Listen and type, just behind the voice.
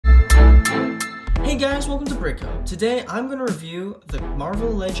Hey guys, welcome to Brick Hub. Today I'm going to review the Marvel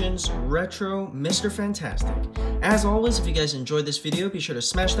Legends Retro Mr. Fantastic. As always, if you guys enjoyed this video, be sure to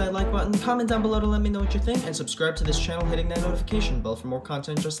smash that like button, comment down below to let me know what you think, and subscribe to this channel hitting that notification bell for more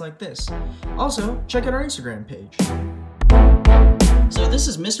content just like this. Also, check out our Instagram page. So this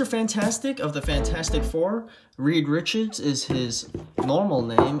is Mr. Fantastic of the Fantastic Four. Reed Richards is his normal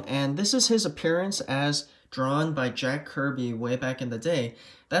name, and this is his appearance as drawn by Jack Kirby way back in the day.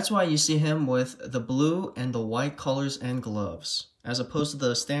 That's why you see him with the blue and the white colors and gloves, as opposed to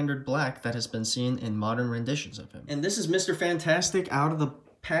the standard black that has been seen in modern renditions of him. And this is Mr. Fantastic out of the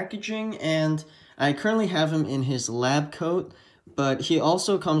packaging, and I currently have him in his lab coat, but he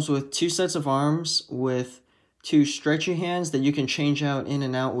also comes with two sets of arms with two stretchy hands that you can change out in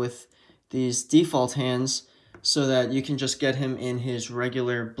and out with these default hands, so that you can just get him in his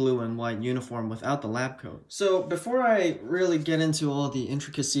regular blue and white uniform without the lab coat. So before I really get into all the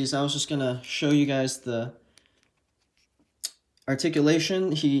intricacies, I was just gonna show you guys the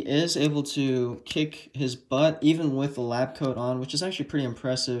articulation. He is able to kick his butt even with the lab coat on, which is actually pretty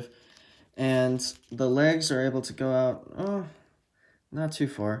impressive. And the legs are able to go out, not too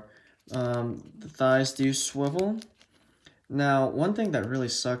far. The thighs do swivel. Now, one thing that really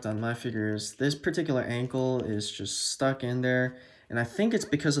sucked on my figure is this particular ankle is just stuck in there, and I think it's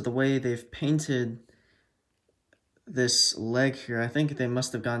because of the way they've painted this leg here. I think they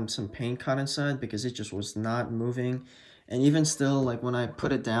must have gotten some paint caught inside because it just was not moving, and even still, like when I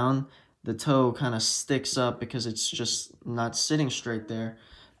put it down, the toe kind of sticks up because it's just not sitting straight there.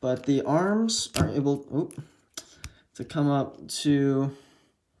 But the arms are able to come up to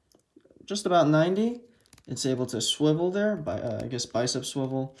just about 90. It's able to swivel there, I guess bicep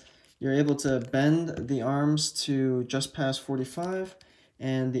swivel. You're able to bend the arms to just past 45,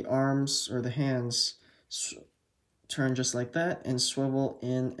 and the arms, or the hands, turn just like that and swivel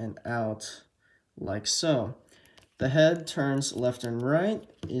in and out like so. The head turns left and right.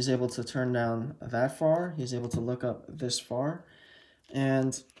 He's able to turn down that far. He's able to look up this far.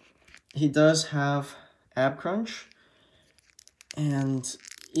 And he does have ab crunch, and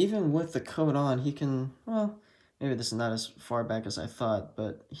even with the coat on, he can, well, maybe this is not as far back as I thought,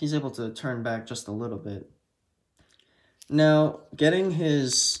 but he's able to turn back just a little bit. Now, getting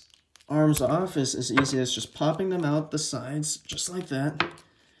his arms off is as easy as just popping them out the sides, just like that.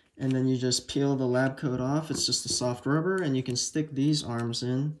 And then you just peel the lab coat off. It's just a soft rubber, and you can stick these arms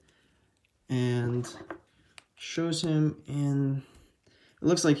in. And shows him in, it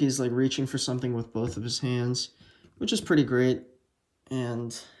looks like he's like reaching for something with both of his hands, which is pretty great.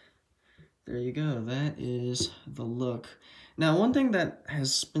 And there you go, that is the look. Now, one thing that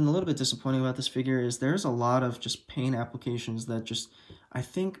has been a little bit disappointing about this figure is there's a lot of just paint applications that just, I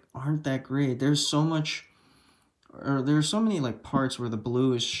think, aren't that great. There's so much, or there's so many like parts where the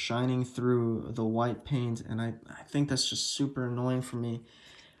blue is shining through the white paint, and I think that's just super annoying for me.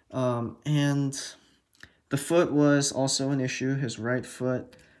 And the foot was also an issue, his right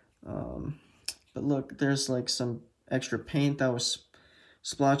foot. But look, there's like some extra paint that was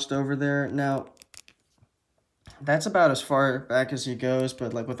splotched over there. Now, that's about as far back as he goes,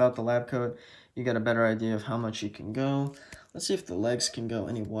 but like without the lab coat, you get a better idea of how much he can go. Let's see if the legs can go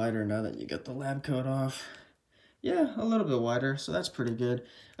any wider now that you get the lab coat off. Yeah, a little bit wider, so that's pretty good.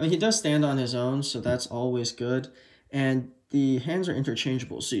 I mean, he does stand on his own, so that's always good. And the hands are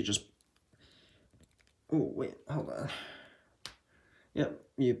interchangeable, so you just... Oh, wait, hold on. Yep,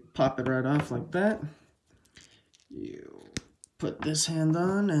 you pop it right off like that. You put this hand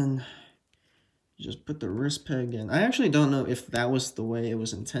on, and you just put the wrist peg in. I actually don't know if that was the way it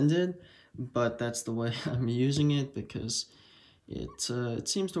was intended, but that's the way I'm using it because it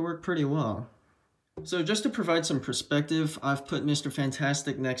seems to work pretty well. So just to provide some perspective, I've put Mr.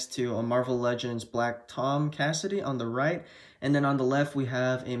 Fantastic next to a Marvel Legends Black Tom Cassidy on the right, and then on the left we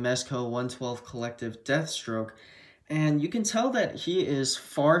have a Mezco 112 Collective Deathstroke. And you can tell that he is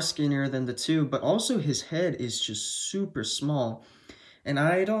far skinnier than the two, but also his head is just super small. And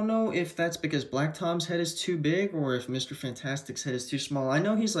I don't know if that's because Black Tom's head is too big or if Mr. Fantastic's head is too small. I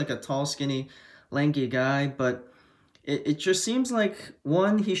know he's like a tall, skinny, lanky guy, but it just seems like,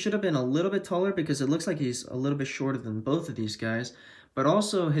 one, he should have been a little bit taller because it looks like he's a little bit shorter than both of these guys. But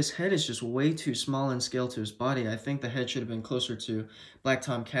also, his head is just way too small in scale to his body. I think the head should have been closer to Black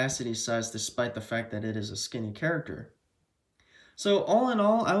Tom Cassidy's size, despite the fact that it is a skinny character. So, all in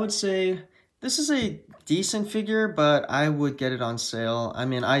all, I would say this is a decent figure, but I would get it on sale. I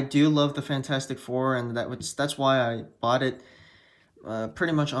mean, I do love the Fantastic Four, and that's why I bought it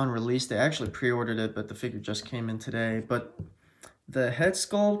pretty much on release. They actually pre-ordered it, but the figure just came in today. But the head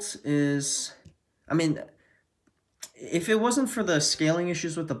sculpt is, I mean... if it wasn't for the scaling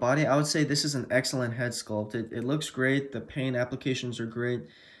issues with the body, I would say this is an excellent head sculpt. It looks great. The paint applications are great.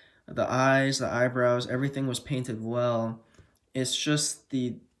 The eyes, the eyebrows, everything was painted well. It's just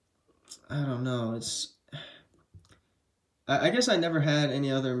I don't know, I guess I never had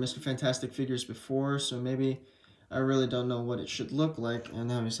any other Mr. Fantastic figures before, so maybe I really don't know what it should look like, and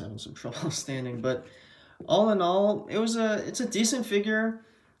now he's having some trouble standing, but all in all, it's a decent figure,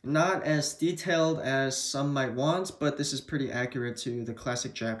 not as detailed as some might want, but this is pretty accurate to the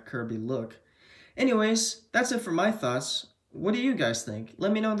classic Jack Kirby look. Anyways, that's it for my thoughts. What do you guys think?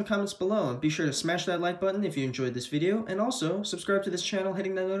 Let me know in the comments below, and be sure to smash that like button if you enjoyed this video, and also subscribe to this channel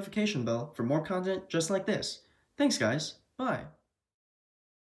hitting that notification bell for more content just like this. Thanks guys, bye!